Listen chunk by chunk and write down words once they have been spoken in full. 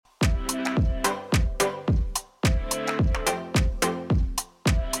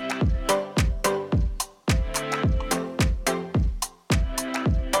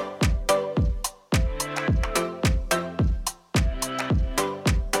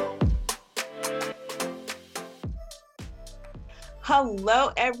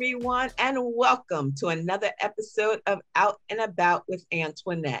Hello, everyone, and welcome to another episode of Out and About with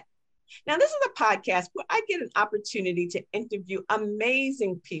Antoinette. Now, this is a podcast where I get an opportunity to interview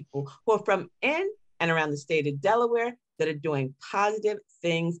amazing people who are from in and around the state of Delaware that are doing positive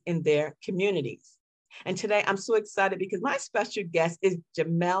things in their communities. And today I'm so excited because my special guest is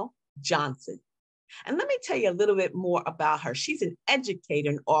Jamel Johnson. And let me tell you a little bit more about her. She's an educator,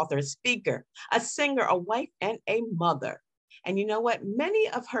 an author, a speaker, a singer, a wife, and a mother. And you know what? Many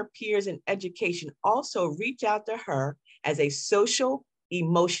of her peers in education also reach out to her as a social,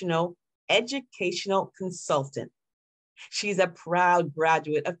 emotional, educational consultant. She's a proud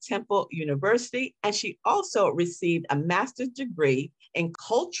graduate of Temple University, and she also received a master's degree in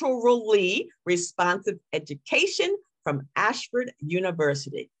culturally responsive education from Ashford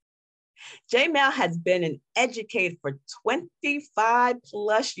University. Jamel has been an educator for 25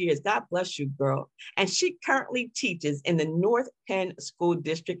 plus years. God bless you, girl. And she currently teaches in the North Penn School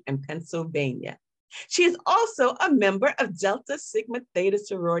District in Pennsylvania. She is also a member of Delta Sigma Theta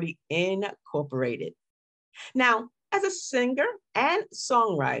Sorority Incorporated. Now, as a singer and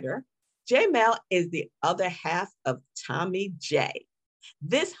songwriter, Jamel is the other half of Tommy J.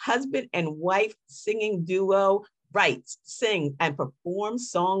 This husband and wife singing duo writes, sings, and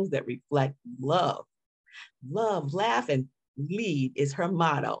performs songs that reflect love. Love, laugh, and lead is her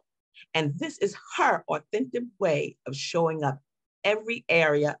motto. And this is her authentic way of showing up every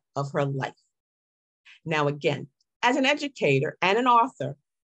area of her life. Now, again, as an educator and an author,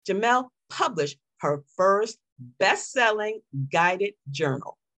 Jamel published her first best-selling guided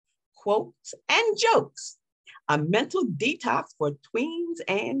journal, Quotes and Jokes, a mental detox for tweens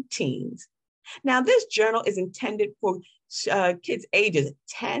and teens. Now, this journal is intended for kids ages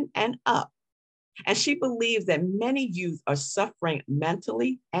 10 and up. And she believes that many youth are suffering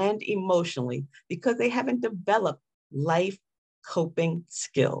mentally and emotionally because they haven't developed life coping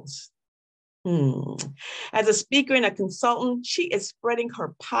skills. As a speaker and a consultant, she is spreading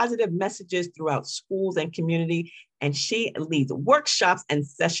her positive messages throughout schools and community, and she leads workshops and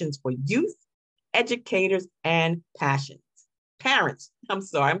sessions for youth, educators, and parents. I'm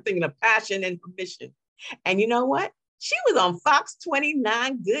sorry, I'm thinking of passion and permission. And you know what? She was on Fox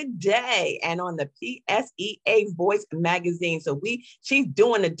 29 Good Day and on the PSEA Voice magazine. So she's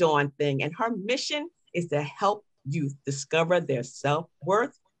doing the darn thing. And her mission is to help youth discover their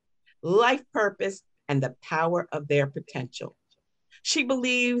self-worth, life purpose, and the power of their potential. She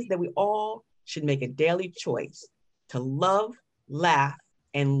believes that we all should make a daily choice to love, laugh,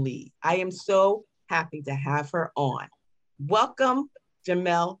 and lead. I am so happy to have her on. Welcome,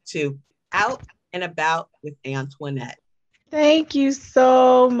 Jamel, to Out and About with Antoinette. Thank you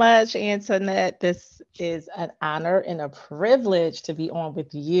so much, Antoinette. This is an honor and a privilege to be on with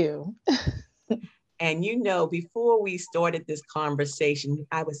you. And you know, before we started this conversation,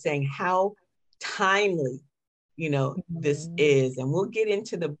 I was saying how timely, this is. And we'll get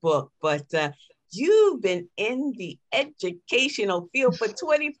into the book, but you've been in the educational field for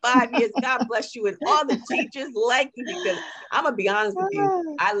 25 years. God bless you. And all the teachers like you because I'm going to be honest with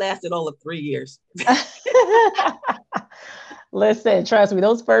you. I lasted all of 3 years. Listen, trust me,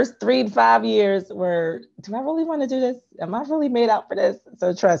 those first 3 to 5 years were, do I really want to do this? Am I really made out for this?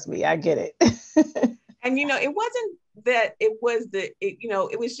 So trust me, I get it. And, it wasn't that it was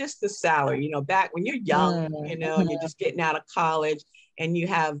it was just the salary, back when you're young, and you're just getting out of college and you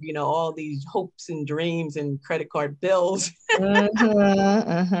have, all these hopes and dreams and credit card bills. You're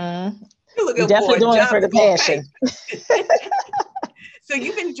looking definitely for a doing job it for the passion. So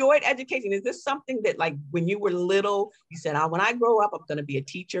you've enjoyed education. Is this something that, like, when you were little, you said, when I grow up, I'm going to be a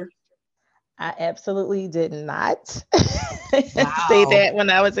teacher? I absolutely did not Wow. say that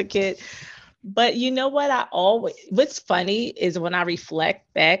when I was a kid. But you know what? What's funny is when I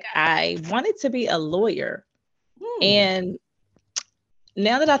reflect back, I wanted to be a lawyer. And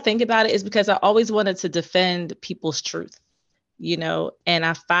now that I think about it, it's because I always wanted to defend people's truth, and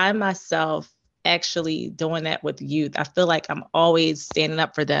I find myself actually doing that with youth. I feel like I'm always standing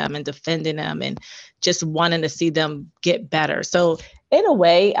up for them and defending them and just wanting to see them get better. So in a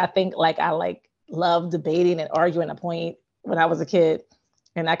way, I think I love debating and arguing a point when I was a kid.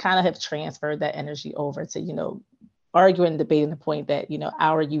 And I kind of have transferred that energy over to, arguing and debating the point that,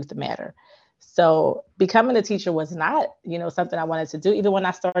 our youth matter. So becoming a teacher was not, something I wanted to do. Even when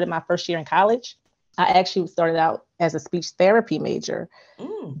I started my first year in college, I actually started out as a speech therapy major,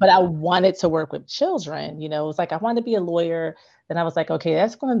 but I wanted to work with children. It was like, I wanted to be a lawyer. Then I was like, okay,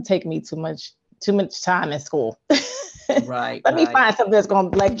 that's going to take me too much time in school. Right. Let me find something that's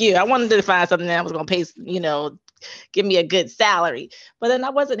going to, like you. I wanted to find something that I was going to pay, give me a good salary. But then I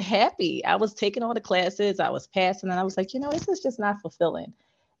wasn't happy. I was taking all the classes, I was passing, and I was like, this is just not fulfilling.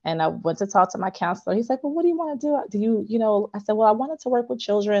 And I went to talk to my counselor. He's like, well, what do you want to do? I said, well, I wanted to work with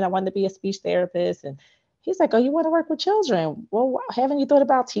children. I wanted to be a speech therapist. And he's like, oh, you want to work with children? Well, haven't you thought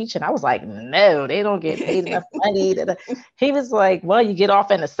about teaching? I was like, no, they don't get paid enough money. He was like, well, you get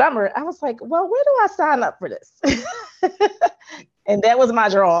off in the summer. I was like, well, where do I sign up for this? And that was my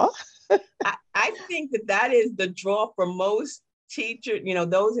draw. I think that is the draw for most teachers,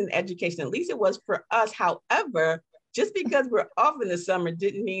 those in education. At least it was for us. However, just because we're off in the summer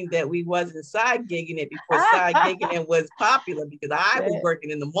didn't mean that we wasn't side gigging it before side gigging it was popular, because I was working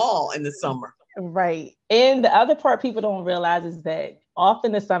in the mall in the summer. Right. And the other part people don't realize is that off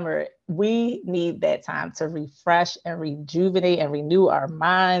in the summer, we need that time to refresh and rejuvenate and renew our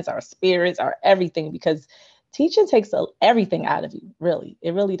minds, our spirits, our everything, because teaching takes everything out of you. Really.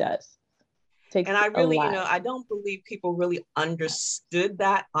 It really does. And I really, I don't believe people really understood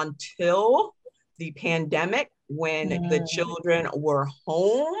that until the pandemic, when the children were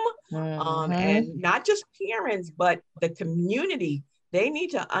home, and not just parents, but the community. They need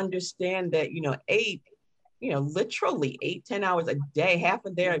to understand that, literally 8-10 hours a day, half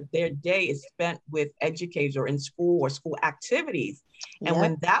of their day is spent with educators or in school or school activities. And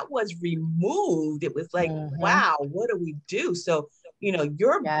when that was removed, it was like, wow, what do we do? So,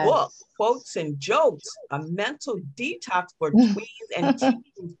 your book, Quotes and Jokes, a mental detox for tweens and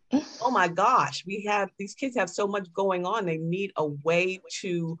teens. Oh my gosh, these kids have so much going on. They need a way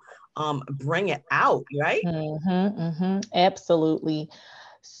to bring it out, right? Absolutely.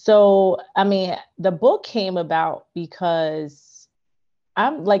 So, I mean, the book came about because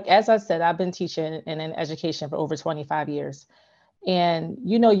I'm like, as I said, I've been teaching and in education for over 25 years. And,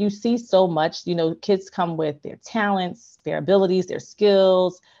 you see so much, kids come with their talents, their abilities, their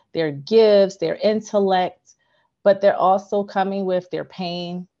skills, their gifts, their intellect, but they're also coming with their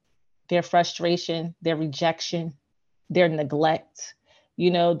pain, their frustration, their rejection, their neglect,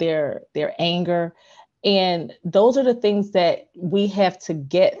 their anger. And those are the things that we have to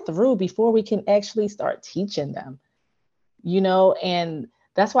get through before we can actually start teaching them, and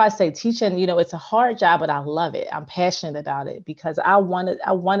that's why I say teaching, it's a hard job, but I love it. I'm passionate about it because I want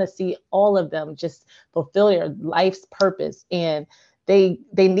to see all of them just fulfill their life's purpose. And they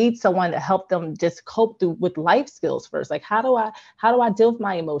need someone to help them just cope with life skills first. Like, how do I deal with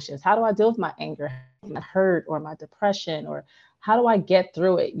my emotions? How do I deal with my anger, my hurt, or my depression? Or how do I get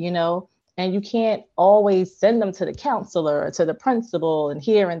through it? And you can't always send them to the counselor or to the principal and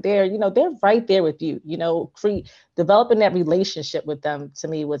here and there. They're right there with you. Developing that relationship with them, to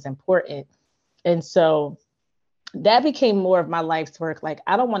me, was important. And so that became more of my life's work. Like,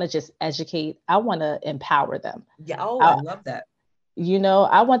 I don't want to just educate. I want to empower them. Yeah. Oh, I love that.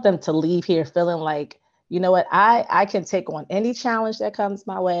 I want them to leave here feeling like, you know what, I can take on any challenge that comes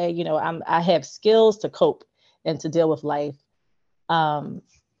my way. I have skills to cope and to deal with life.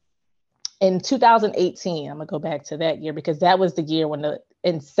 In 2018, I'm gonna go back to that year because that was the year when the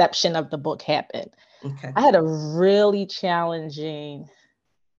inception of the book happened. Okay. I had a really challenging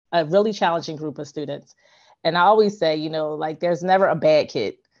group of students. And I always say, like, there's never a bad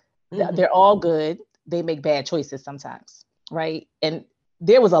kid. They're all good. They make bad choices sometimes, right? And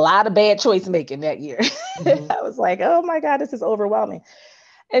there was a lot of bad choice making that year. I was like, oh my God, this is overwhelming.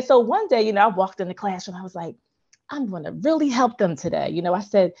 And so one day, I walked in the classroom. I was like, I'm going to really help them today. I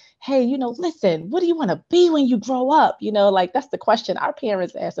said, hey, listen, what do you want to be when you grow up? Like, that's the question our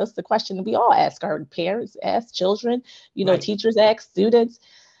parents ask us, the question we all ask our parents, ask children, right. Teachers ask students.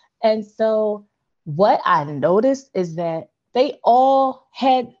 And so what I noticed is that they all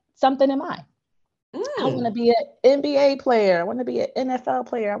had something in mind. I want to be an NBA player. I want to be an NFL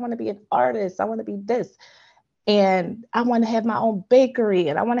player. I want to be an artist. I want to be this. And I want to have my own bakery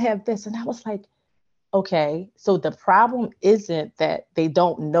and I want to have this. And I was like, okay, so the problem isn't that they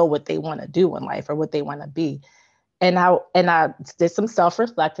don't know what they want to do in life or what they want to be. And I did some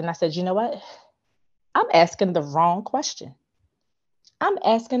self-reflecting. I said, you know what? I'm asking the wrong question.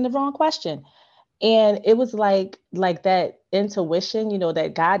 And it was like that intuition,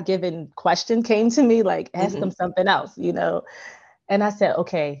 that God-given question came to me, like, ask them something else, And I said,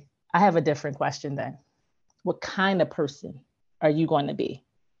 okay, I have a different question then. What kind of person are you going to be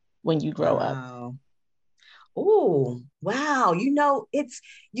when you grow up? Oh, wow.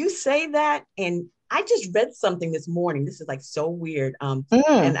 You say that, and I just read something this morning. This is like so weird.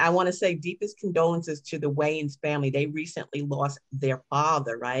 And I want to say deepest condolences to the Wayans family. They recently lost their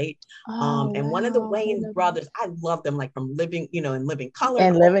father, right? And one of the Wayans brothers, I love them, like from Living, in Living Color.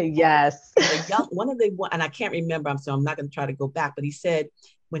 And Living, yes. And and I can't remember, so I'm not going to try to go back, but he said,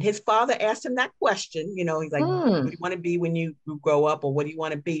 when his father asked him that question, he's like, what do you want to be when you grow up, or what do you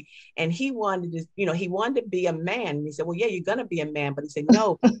want to be? And he wanted to, he wanted to be a man. And he said, well, yeah, you're going to be a man. But he said,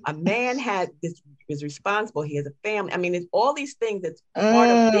 no, a man is responsible. He has a family. I mean, it's all these things that's part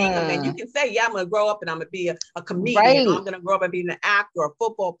of being a man. You can say, yeah, I'm going to grow up and I'm going to be a comedian. Or I'm going to grow up and be an actor or a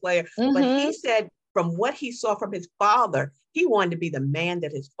football player. But he said, from what he saw from his father, he wanted to be the man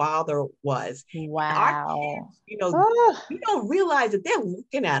that his father was. Wow. Our kids, we don't realize that they're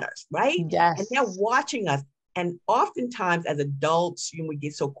looking at us, right? Yes. And they're watching us. And oftentimes as adults, we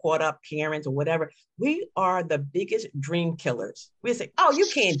get so caught up, parents or whatever, we are the biggest dream killers. We say, oh, you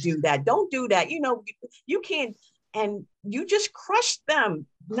can't do that. Don't do that. You can't. And you just crush them,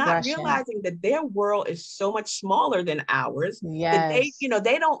 not realizing that their world is so much smaller than ours. Yes.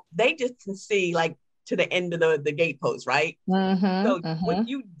 That they just can see like to the end of the gatepost, right? So what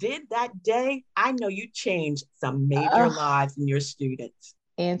you did that day, I know you changed some major lives in your students.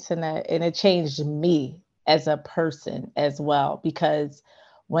 Antoinette, and it changed me as a person as well, because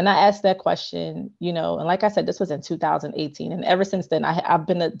when I asked that question, and like I said, this was in 2018. And ever since then, I've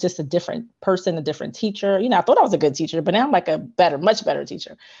been just a different person, a different teacher. I thought I was a good teacher, but now I'm like a much better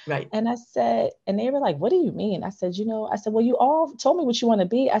teacher. Right. And I said, and they were like, what do you mean? I said, well, you all told me what you want to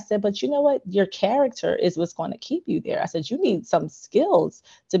be. I said, but you know what? Your character is what's going to keep you there. I said, you need some skills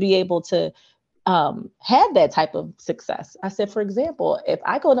to be able to have that type of success. I said, for example, if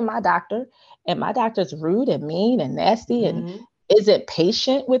I go to my doctor and my doctor's rude and mean and nasty and isn't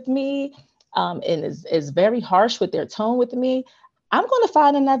patient with me, and is very harsh with their tone with me, I'm going to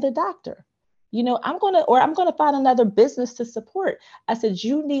find another doctor. I'm going to find another business to support. I said,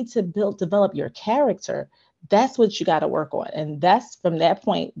 you need to develop your character. That's what you got to work on. And that's from that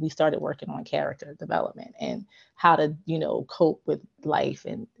point, we started working on character development and how to, cope with life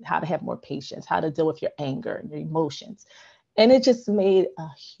and how to have more patience, how to deal with your anger and your emotions. And it just made a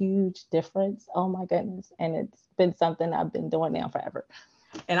huge difference. Oh my goodness. And it's been something I've been doing now forever.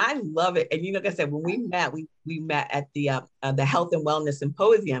 And I love it. And like I said, when we met, we met at the Health and Wellness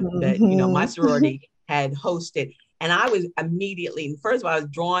Symposium that my sorority had hosted. And I was immediately, first of all, I was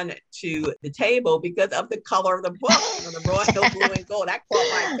drawn to the table because of the color of the book, the royal blue and gold. That caught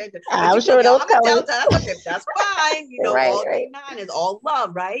my attention. I'm sure those colors. That's fine. Right, all D9 is all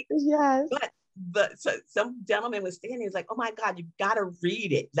love, right? Yes. But so some gentleman was standing. He was like, "Oh my God, you got to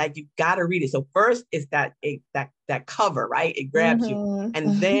read it! Like you got to read it." So first is that cover, right? It grabs you,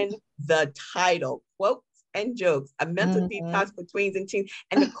 and then the title, quotes and jokes, a mental detox for tweens and teens.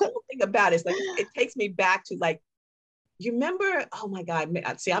 And the cool thing about it is, like, it takes me back to like. You remember? Oh my God!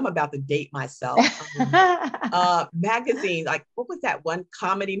 See, I'm about to date myself. Magazine, like what was that one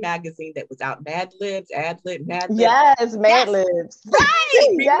comedy magazine that was out? Mad Libs, Ad Lib, Mad Libs. Yes, Mad Libs. Right.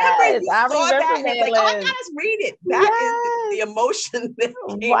 Remember? Yes, I remember that. Mad Like, oh my God, let's read it. That is the emotion that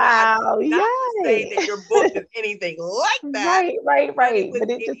came out. Not to say that your book is anything like that. Right.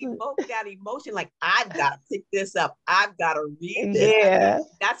 But it evoked that emotion. Like, I've got to pick this up. I've got to read this. Yeah.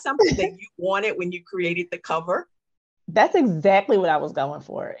 That's something that you wanted when you created the cover. That's exactly what I was going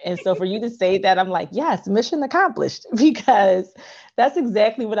for. And so for you to say that, I'm like, yes, mission accomplished, because that's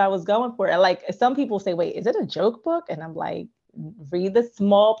exactly what I was going for. And like, some people say, wait, is it a joke book? And I'm like, read the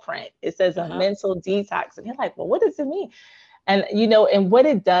small print. It says a mental detox. And you're like, well, what does it mean? And, and what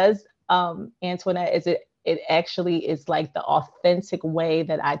it does, Antoinette, is it actually is like the authentic way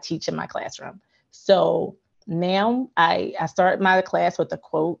that I teach in my classroom. So now I start my class with a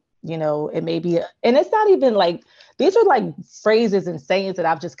quote. It may be, and it's not even like, these are like phrases and sayings that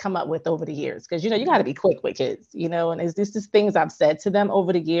I've just come up with over the years. Cause you got to be quick with kids, and it's just things I've said to them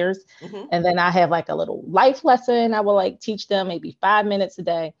over the years. And then I have like a little life lesson. I will like teach them maybe 5 minutes a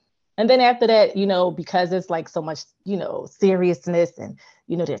day. And then after that, because it's like so much, seriousness and,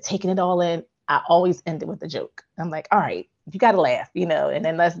 they're taking it all in, I always end it with a joke. I'm like, all right, you got to laugh, and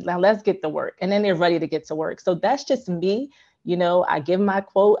then let's get to work. And then they're ready to get to work. So that's just me. I give my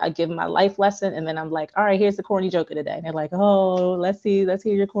quote, I give my life lesson, and then I'm like, all right, here's the corny joke of the day. And they're like, oh, let's hear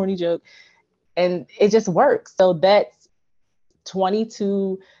your corny joke. And it just works. So that's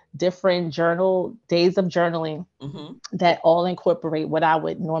 22 different days of journaling that all incorporate what I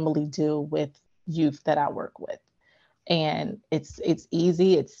would normally do with youth that I work with. And it's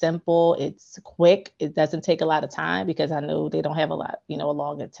easy, it's simple, it's quick. It doesn't take a lot of time because I know they don't have a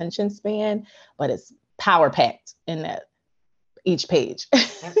long attention span, but it's power packed in that each page.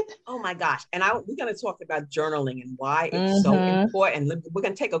 Oh my gosh. And we're going to talk about journaling and why it's so important. We're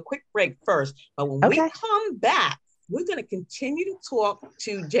going to take a quick break first, but when we come back, we're going to continue to talk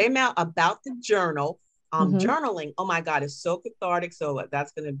to Jamal about the journal, Mhm. Journaling, oh my God, it's so cathartic. So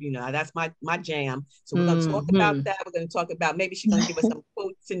that's going to be, that's my jam. So we're going to talk about Mhm. that. We're going to talk about, maybe she's going to give us some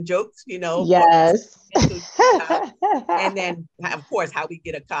quotes and jokes, for us Yes. mental detox. And then, of course, how we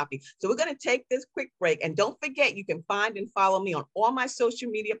get a copy. So we're going to take this quick break. And don't forget, you can find and follow me on all my social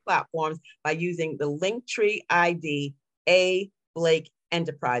media platforms by using the Linktree ID, A. Blake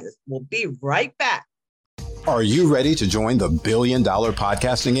Enterprises. We'll be right back. Are you ready to join the billion-dollar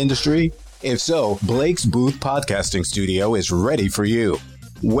podcasting industry? If so, Blake's Booth Podcasting Studio is ready for you.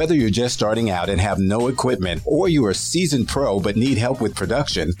 Whether you're just starting out and have no equipment, or you are a seasoned pro but need help with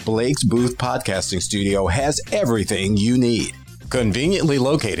production, Blake's Booth Podcasting Studio has everything you need. Conveniently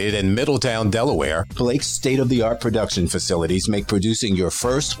located in Middletown, Delaware, Blake's state-of-the-art production facilities make producing your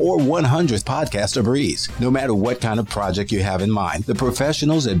first or 100th podcast a breeze. No matter what kind of project you have in mind, the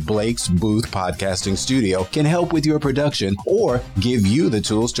professionals at Blake's Booth Podcasting Studio can help with your production or give you the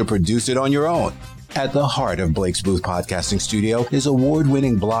tools to produce it on your own. At the heart of Blake's Booth Podcasting Studio is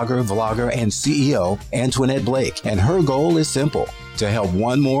award-winning blogger, vlogger, and CEO Antoinette Blake, and her goal is simple: to help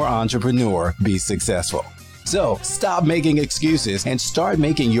one more entrepreneur be successful. So stop making excuses and start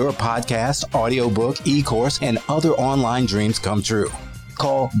making your podcast, audiobook, e-course, and other online dreams come true.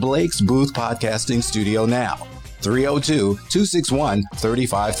 Call Blake's Booth Podcasting Studio now.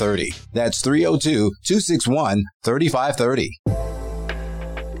 302-261-3530. That's 302-261-3530.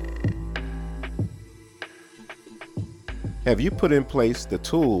 Have you put in place the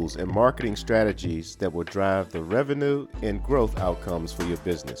tools and marketing strategies that will drive the revenue and growth outcomes for your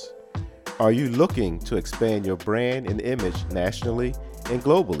business? Are you looking to expand your brand and image nationally and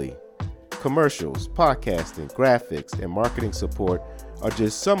globally? Commercials, podcasting, graphics, and marketing support are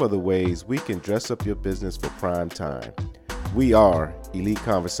just some of the ways we can dress up your business for prime time. We are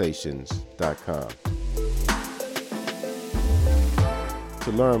EliteConversations.com.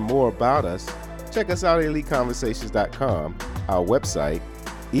 To learn more about us, check us out at EliteConversations.com, our website,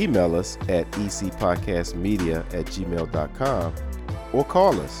 email us at ecpodcastmedia@gmail.com, or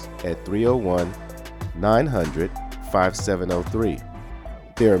call us at 301-900-5703.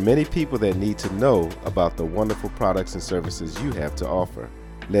 There are many people that need to know about the wonderful products and services you have to offer.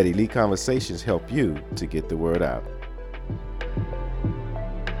 Let Elite Conversations help you to get the word out.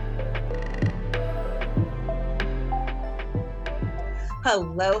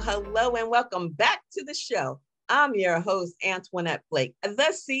 Hello, and welcome back to the show. I'm your host, Antoinette Blake,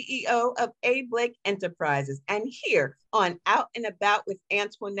 the CEO of A. Blake Enterprises, and here on Out and About with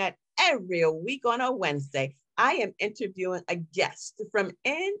Antoinette every week on a Wednesday, I am interviewing a guest from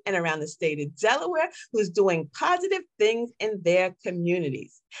in and around the state of Delaware who's doing positive things in their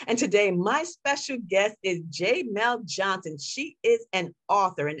communities. And today, my special guest is J. Mel Johnson. She is an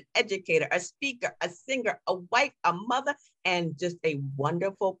author, an educator, a speaker, a singer, a wife, a mother, and just a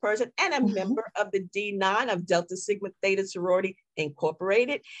wonderful person, and a member of the D9 of Delta Sigma Theta Sorority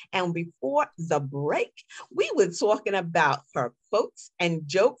Incorporated. And before the break, we were talking about her quotes and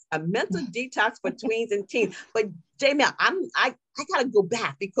jokes, a mental detox for tweens and teens. But J-Mel, I gotta go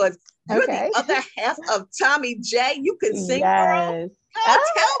back because you're the other half of Tommy J. You can sing, girl. Yes.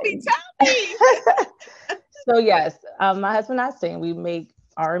 Tell me. So yes, my husband and I sing. We make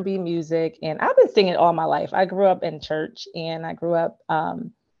R&B music, and I've been singing all my life. I grew up in church, and I grew up,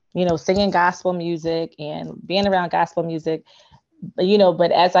 singing gospel music and being around gospel music.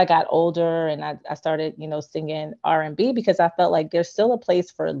 But as I got older and I started, singing R&B, because I felt like there's still a place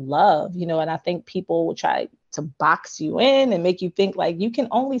for love, and I think people will try to box you in and make you think like you can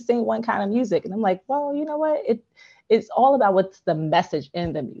only sing one kind of music. And I'm like, well, you know what? It's all about what's the message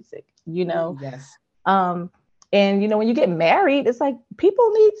in the music, Yes. And when you get married, it's like people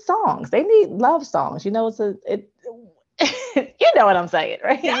need songs. They need love songs. You know what I'm saying,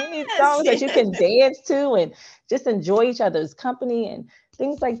 right? Yes, You need songs that you can dance to and just enjoy each other's company and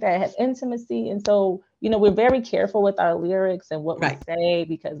things like that. Have intimacy, and so we're very careful with our lyrics and what we say,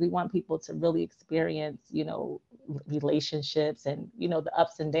 because we want people to really experience relationships and the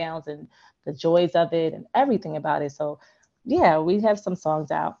ups and downs and the joys of it and everything about it. So yeah, we have some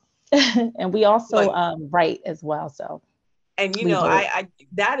songs out. And we also write as well. So, and I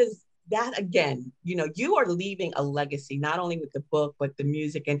that again, you are leaving a legacy, not only with the book, but the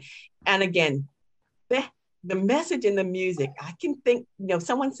music. And again, the message in the music, I can think,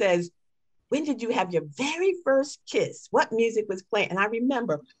 someone says, when did you have your very first kiss? What music was playing? And I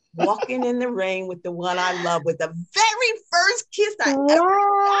remember walking in the rain with the one I love, with the very first kiss I ever got.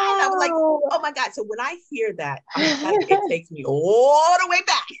 I was like, oh my God. So when I hear that, it takes me all the way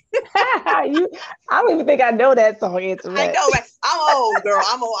back. I don't even think I know that song, Antoinette. I know, right? I'm old, girl.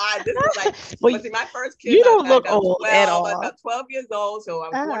 I'm old. This is like, well, let's see, my first kid, you don't I look got old at all. about 12 years old. So I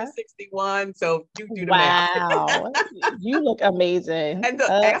was born in Uh-huh. 61. So you do the math. Wow. You look amazing. And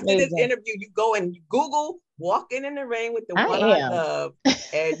after this Amazing. interview, you go and you Google "Walking in the Rain with the I One I am. Love,"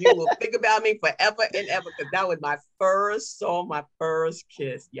 and you will think about me forever and ever, because that was my first song, my first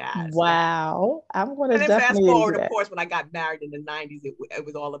kiss. Yes. Wow. I'm going to And then fast definitely do forward, of that. course, when I got married in the 90s, it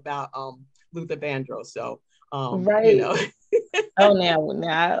was all about Luther Vandross. So, Right. Oh, now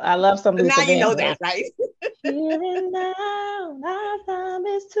I love some so now Luther you know that, Vandross. right? Here and now, our time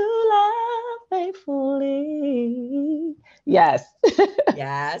is to love faithfully. Yes.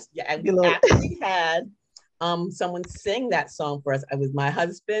 Yes. Yeah. And You we know. actually had someone sing that song for us. It was my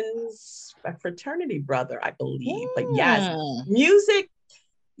husband's fraternity brother, I believe. But yes, Mm. music,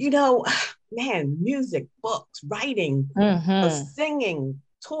 man, music, books, writing, Mm-hmm. singing,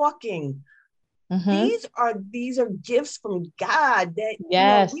 talking. Mm-hmm. These are gifts from God that we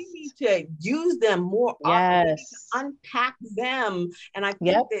Yes. need to use them more often. We need to Yes. unpack them. And I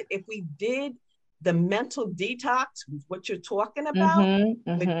think Yep. that if we did the mental detox, what you're talking about,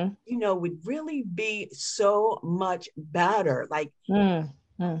 Mm-hmm. would Mm-hmm. would really be so much better. Like,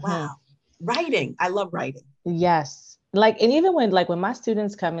 Mm-hmm. wow, writing. I love writing. Yes. Like, and even when my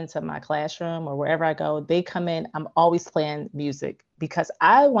students come into my classroom or wherever I go, they come in, I'm always playing music because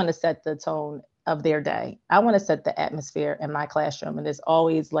I want to set the tone of their day. I want to set the atmosphere in my classroom. And there's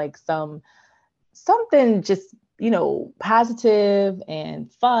always like something just, positive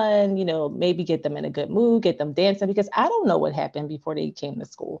and fun, maybe get them in a good mood, get them dancing because I don't know what happened before they came to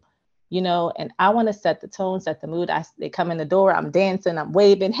school. And I want to set the tone, set the mood. They come in the door, I'm dancing, I'm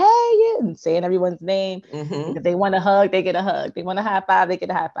waving, hey, and saying everyone's name. Mm-hmm. If they want a hug, they get a hug. They want a high five, they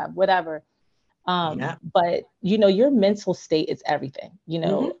get a high five, whatever. Yeah. But your mental state is everything,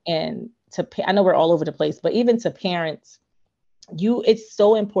 Mm-hmm. and I know we're all over the place, but even to parents, it's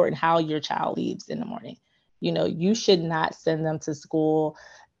so important how your child leaves in the morning. You should not send them to school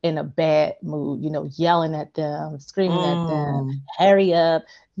in a bad mood, yelling at them, screaming at them, Mm. hurry up,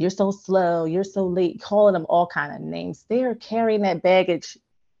 you're so slow, you're so late, calling them all kind of names. They're carrying that baggage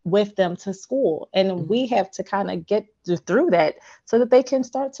with them to school. And Mm-hmm. we have to kind of get through that so that they can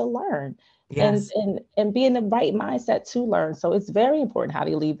start to learn and Yes. and be in the right mindset to learn. So it's very important how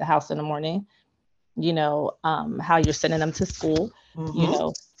you leave the house in the morning, how you're sending them to school, you Mm-hmm.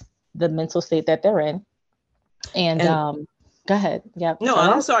 know, the mental state that they're in. And And go ahead. Yeah. no, So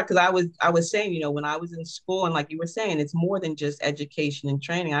I'm that's sorry, because I was saying, when I was in school, and like you were saying, it's more than just education and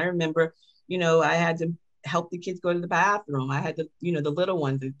training. I remember, I had to help the kids go to the bathroom. I had to, the little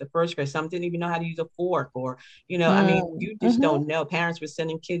ones, the first grade, some didn't even know how to use a fork, or, I mean, you just mm-hmm, don't know. Parents were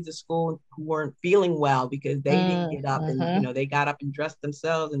sending kids to school who weren't feeling well because they didn't get up, and, mm-hmm, they got up and dressed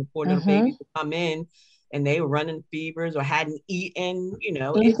themselves, and the poor little mm-hmm, babies would come in and they were running fevers or hadn't eaten, it's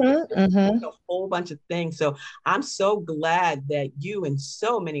mm-hmm, just mm-hmm. a whole bunch of things. So I'm so glad that you and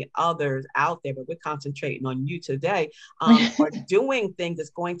so many others out there, but we're concentrating on you today, are doing things that's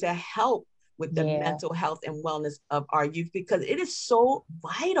going to help with the Yeah. mental health and wellness of our youth, because it is so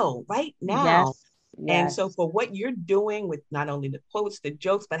vital right now. Yes. And so Yes. for what you're doing with not only the quotes, the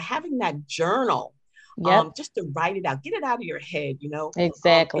jokes, but having that journal, Yep. just to write it out, get it out of your head, it's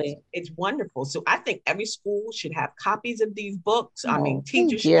Exactly. it's wonderful. So I think every school should have copies of these books. I mean, Oh,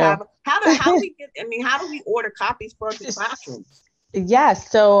 teachers thank should have. you. How do we get? I mean, how do we order copies for the classrooms? Yes,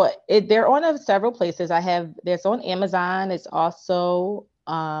 so they're on several places. There's on Amazon. It's also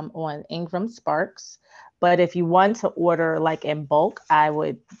on Ingram Sparks. But if you want to order like in bulk, I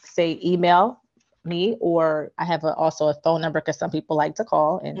would say email me, or I have also a phone number because some people like to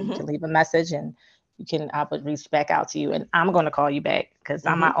call, and you Mm-hmm. can leave a message and I would reach back out to you, and I'm going to call you back because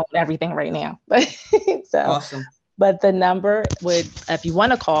I'm Mm-hmm. on everything right now. So, Awesome. but the number if you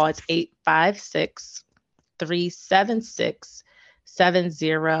want to call, it's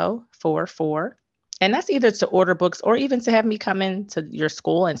 856-376-7044. And that's either to order books or even to have me come into your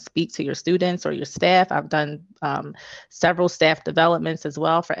school and speak to your students or your staff. I've done several staff developments as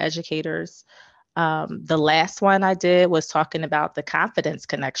well for educators. The last one I did was talking about the confidence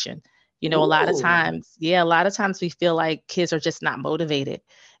connection. A lot of Ooh. times, a lot of times we feel like kids are just not motivated.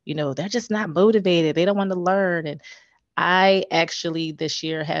 They're just not motivated. They don't want to learn. And I actually this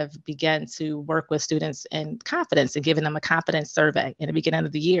year have begun to work with students in confidence and giving them a confidence survey in the beginning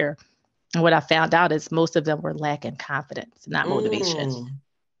of the year. And what I found out is most of them were lacking confidence, not motivation. Mm.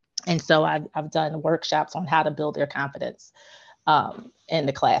 And so I've done workshops on how to build their confidence in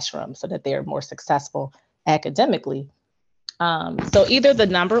the classroom so that they're more successful academically. So either the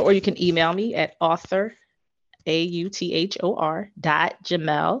number, or you can email me at author, AUTHOR,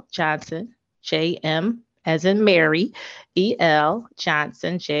 Jamel Johnson, JM as in Mary, E.L.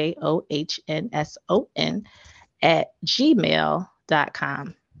 Johnson, JOHNSON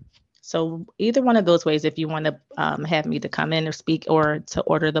 @gmail.com. So either one of those ways, if you want to have me to come in or speak or to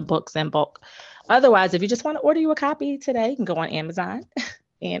order the books in bulk. Otherwise, if you just want to order you a copy today, you can go on Amazon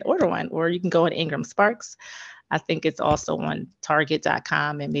and order one, or you can go on Ingram Sparks. I think it's also on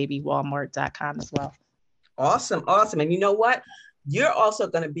Target.com and maybe Walmart.com as well. Awesome. Awesome. And you know what? You're also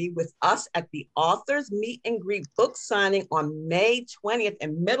going to be with us at the Authors Meet and Greet book signing on May 20th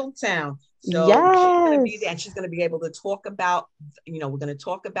in Middletown. So she's going to be there, and she's going to be able to talk about, we're going to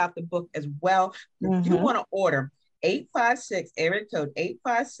talk about the book as well. If you want to order 856, area code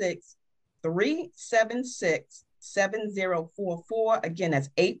 856 376 7044. Again, that's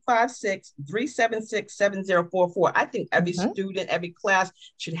 856-376-7044. I think every student, every class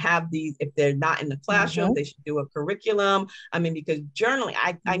should have these. If they're not in the classroom, they should do a curriculum. I mean, because journaling,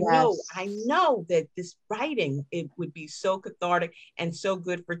 I know that this writing, it would be so cathartic and so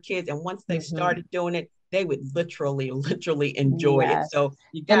good for kids. And once they started doing it, they would literally enjoy it. So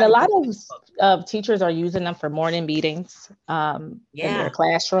you got, and a lot of teachers are using them for morning meetings in their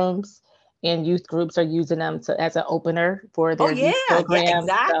classrooms. And youth groups are using them as an opener for their youth program.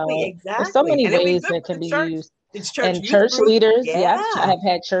 Yeah, exactly. There's so many ways that can be used. And church leaders, I have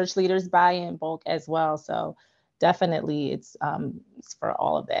had church leaders buy in bulk as well. So definitely it's for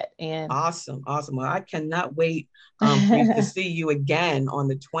all of that. And awesome. Well, I cannot wait to see you again on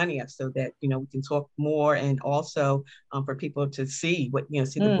the 20th, so that we can talk more, and also for people to see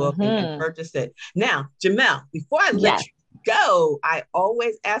see the book and purchase it. Now, Jamel, before I let you go, I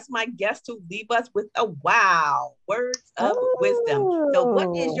always ask my guests to leave us with a wow, words of wisdom. So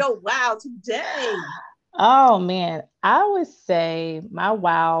what is your wow today? Oh man, I would say my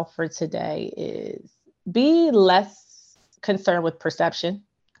wow for today is be less concerned with perception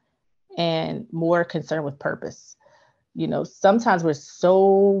and more concerned with purpose. Sometimes we're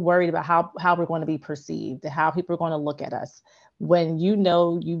so worried about how we're going to be perceived and how people are going to look at us. When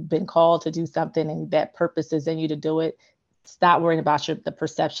you've been called to do something and that purpose is in you to do it, stop worrying about the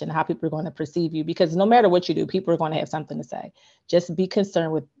perception, how people are going to perceive you, because no matter what you do, people are going to have something to say. Just be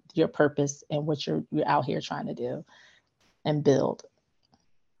concerned with your purpose and what you're out here trying to do and build.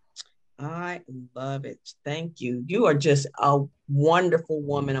 I love it. Thank you. You are just a wonderful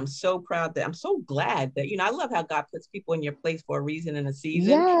woman. I'm so glad that, I love how God puts people in your place for a reason and a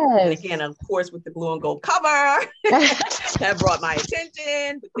season. Yes. And again, of course, with the blue and gold cover, that brought my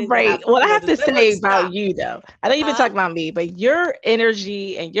attention. Right. Well, I have to say about you, though. I don't even talk about me, but your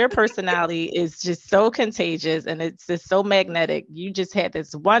energy and your personality is just so contagious, and it's just so magnetic. You just had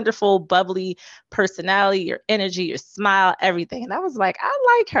this wonderful, bubbly personality, your energy, your smile, everything. And I was like,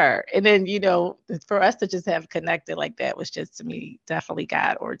 I like her. And then, for us to just have connected like that was just, to me, definitely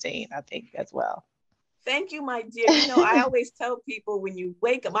God ordained, I think, as well. Thank you, my dear. I always tell people, when you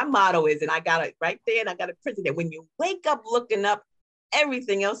wake up, my motto is, and I got it right there, and I got it printed there: when you wake up looking up,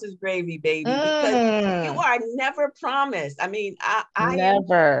 everything else is gravy, baby, because you are never promised. I mean, I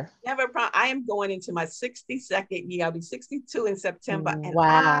never I am going into my 62nd year. I'll be 62 in September. And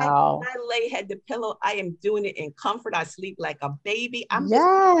wow. I lay head to pillow. I am doing it in comfort. I sleep like a baby. I'm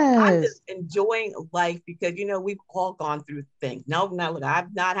just enjoying life, because, we've all gone through things. No, look,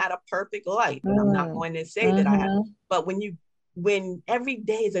 I've not had a perfect life, and I'm not going to say that I have. But when every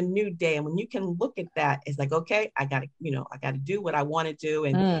day is a new day, and when you can look at that, it's like, okay, I gotta do what I want to do,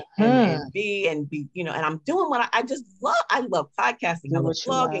 and be, and I'm doing what I just love. I love podcasting. I love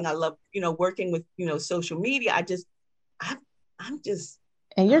blogging. I love, working with, social media. I'm just,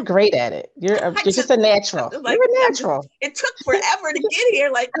 and you're great at it. You're just a natural. You're a natural. It took forever to get here.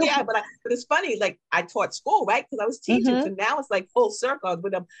 Like, but it's funny. Like, I taught school, right? Because I was teaching. So now it's like full circle. I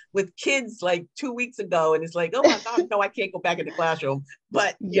was with kids like 2 weeks ago, and it's like, oh my God, no, I can't go back in the classroom.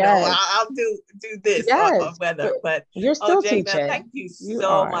 But I'll do this on weather. But you're still teaching. Thank you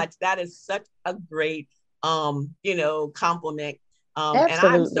so much. That is such a great compliment. And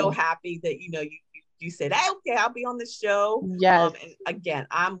I'm so happy that you said, okay, I'll be on the show. Yes. And again,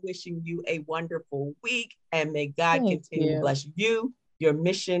 I'm wishing you a wonderful week, and may God continue to bless you, your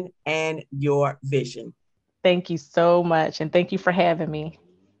mission, and your vision. Thank you so much. And thank you for having me.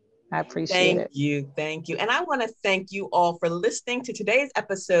 I appreciate it. Thank you. And I want to thank you all for listening to today's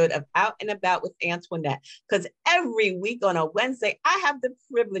episode of Out and About with Antoinette, because every week on a Wednesday, I have the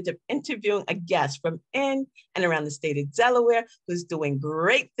privilege of interviewing a guest from in and around the state of Delaware who's doing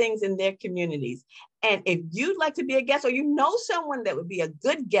great things in their communities. And if you'd like to be a guest, or someone that would be a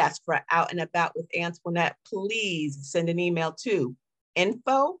good guest for Out and About with Antoinette, please send an email to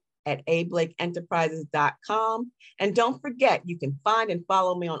info at ablakeenterprises.com. And don't forget, you can find and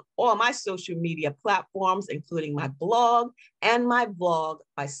follow me on all my social media platforms, including my blog and my vlog,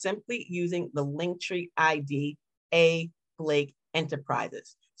 by simply using the Linktree ID, A Blake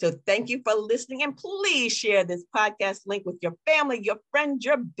Enterprises. So thank you for listening, and please share this podcast link with your family, your friends,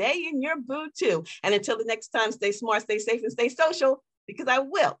 your bae, and your boo too. And until the next time, stay smart, stay safe, and stay social, because I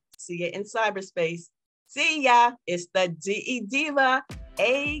will see you in cyberspace. See ya. It's the DE Diva,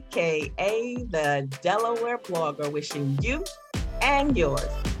 AKA the Delaware blogger, wishing you and yours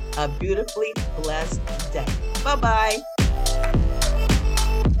a beautifully blessed day. Bye-bye.